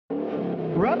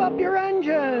Rev up your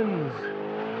engines!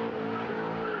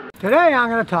 Today I'm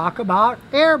going to talk about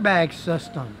airbag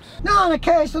systems. Now in the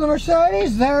case of the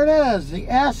Mercedes, there it is. The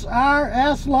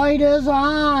SRS light is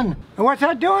on. And what's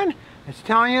that doing? It's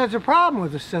telling you there's a problem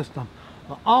with the system.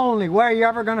 The only way you're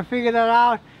ever going to figure that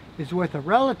out is with a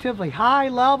relatively high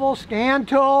level scan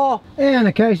tool. In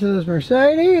the case of this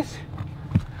Mercedes,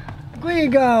 we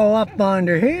go up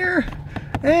under here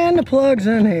and the plug's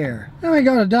in here. Then we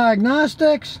go to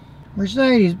diagnostics,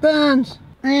 Mercedes-Benz,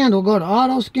 and we'll go to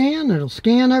auto scan. It'll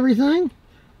scan everything.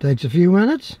 Takes a few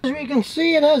minutes. As we can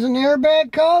see, it has an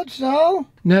airbag code, so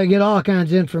now you get all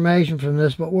kinds of information from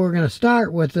this, but what we're going to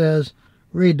start with is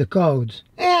read the codes.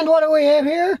 And what do we have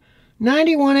here?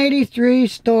 9183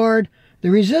 stored. The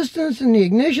resistance in the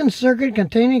ignition circuit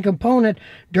containing component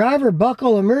driver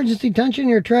buckle emergency tension in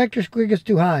your tractor squeak is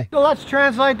too high. So let's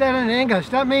translate that into English.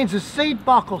 That means the seat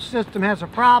buckle system has a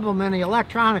problem in the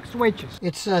electronic switches.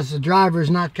 It says the driver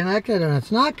is not connected and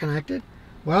it's not connected.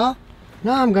 Well,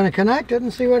 now I'm going to connect it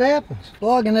and see what happens.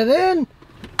 Plugging it in.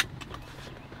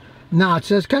 Now it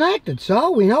says connected, so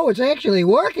we know it's actually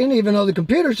working even though the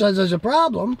computer says there's a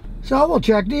problem. So we'll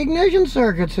check the ignition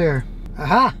circuits here.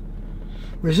 Aha!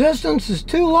 Resistance is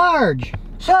too large.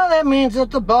 So that means that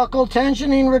the buckle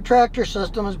tensioning retractor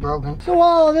system is broken. So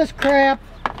all of this crap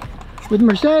with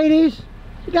Mercedes,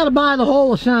 you gotta buy the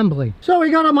whole assembly. So we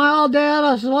go to my all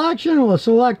data selection, we'll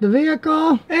select the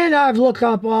vehicle, and I've looked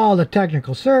up all the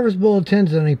technical service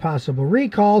bulletins and any possible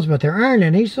recalls, but there aren't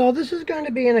any, so this is going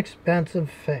to be an expensive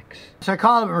fix. So I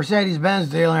called up a Mercedes-Benz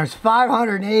dealer, and it's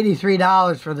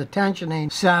 $583 for the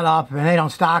tensioning setup, and they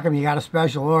don't stock them, you gotta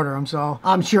special order them, so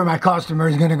I'm sure my customer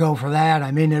is gonna go for that.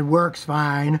 I mean, it works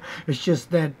fine. It's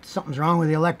just that something's wrong with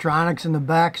the electronics in the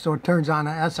back, so it turns on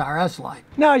the SRS light.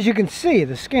 Now, as you can see,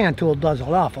 the scan tool does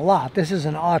an awful lot. This is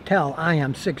an Autel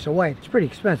IM608. It's pretty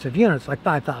expensive unit, it's like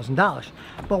 $5,000.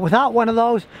 But without one of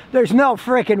those, there's no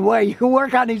freaking way you can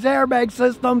work on these airbag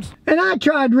systems. And I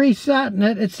tried resetting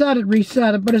it. It said it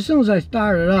reset it, but as soon as I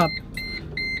started up,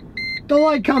 the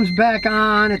light comes back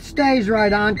on. It stays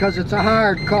right on because it's a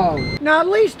hard code. Now, at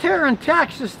least here in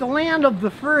Texas, the land of the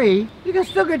free, you can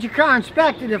still get your car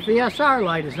inspected if the SR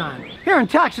light is on. Here in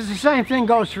Texas, the same thing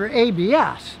goes for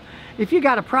ABS. If you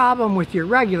got a problem with your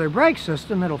regular brake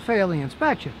system, it'll fail the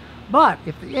inspection. But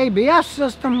if the ABS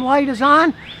system light is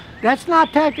on, that's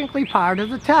not technically part of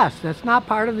the test. That's not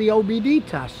part of the OBD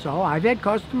test. So I've had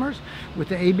customers with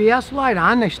the ABS light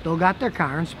on, they still got their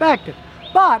car inspected.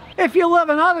 But if you live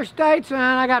in other states, and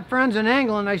I got friends in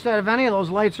England, they said if any of those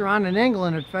lights are on in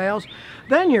England, it fails,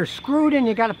 then you're screwed and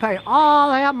you got to pay all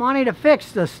that money to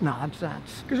fix this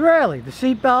nonsense. Because really, the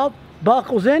seatbelt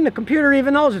buckles in, the computer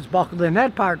even knows it's buckled in,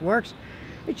 that part works.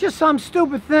 It's just some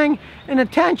stupid thing in a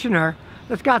tensioner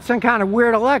that's got some kind of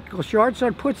weird electrical short, so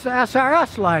it puts the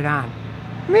SRS light on.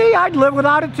 Me, I'd live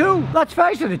without it too. Let's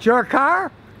face it, it's your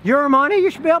car, your money,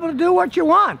 you should be able to do what you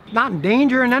want. Not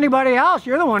endangering anybody else,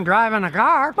 you're the one driving the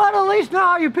car. But at least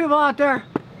now you people out there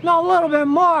know a little bit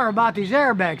more about these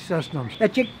airbag systems.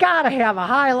 That you gotta have a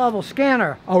high-level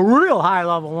scanner, a real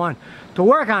high-level one, to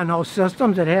work on those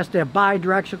systems. It has to have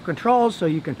bi-directional controls so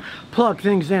you can plug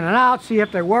things in and out, see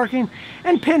if they're working,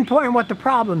 and pinpoint what the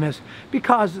problem is,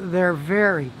 because they're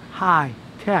very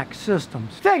high-tech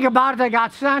systems. Think about it, they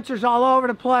got sensors all over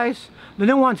the place. The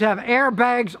new ones have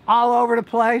airbags all over the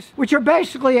place, which are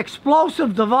basically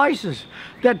explosive devices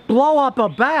that blow up a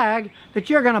bag that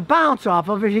you're gonna bounce off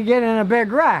of if you get in a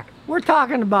big wreck. We're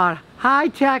talking about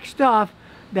high-tech stuff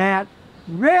that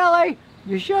really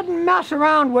you shouldn't mess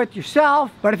around with yourself.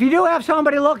 But if you do have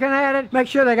somebody looking at it, make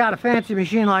sure they got a fancy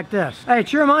machine like this. Hey,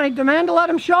 it's your money demand to let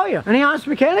them show you. Any honest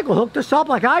mechanic will hook this up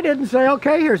like I did and say,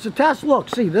 okay, here's the test. Look,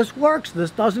 see, this works, this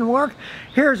doesn't work.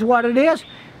 Here's what it is.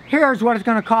 Here's what it's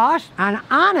going to cost. An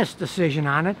honest decision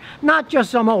on it, not just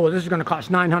some, oh, this is going to cost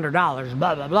 $900,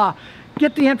 blah, blah, blah.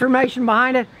 Get the information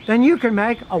behind it, then you can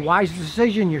make a wise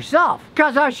decision yourself.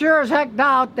 Because I sure as heck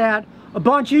doubt that a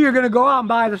bunch of you are going to go out and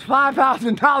buy this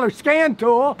 $5,000 scan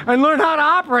tool and learn how to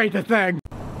operate the thing.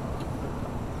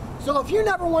 So if you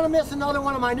never want to miss another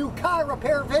one of my new car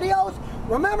repair videos,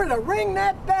 remember to ring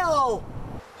that bell.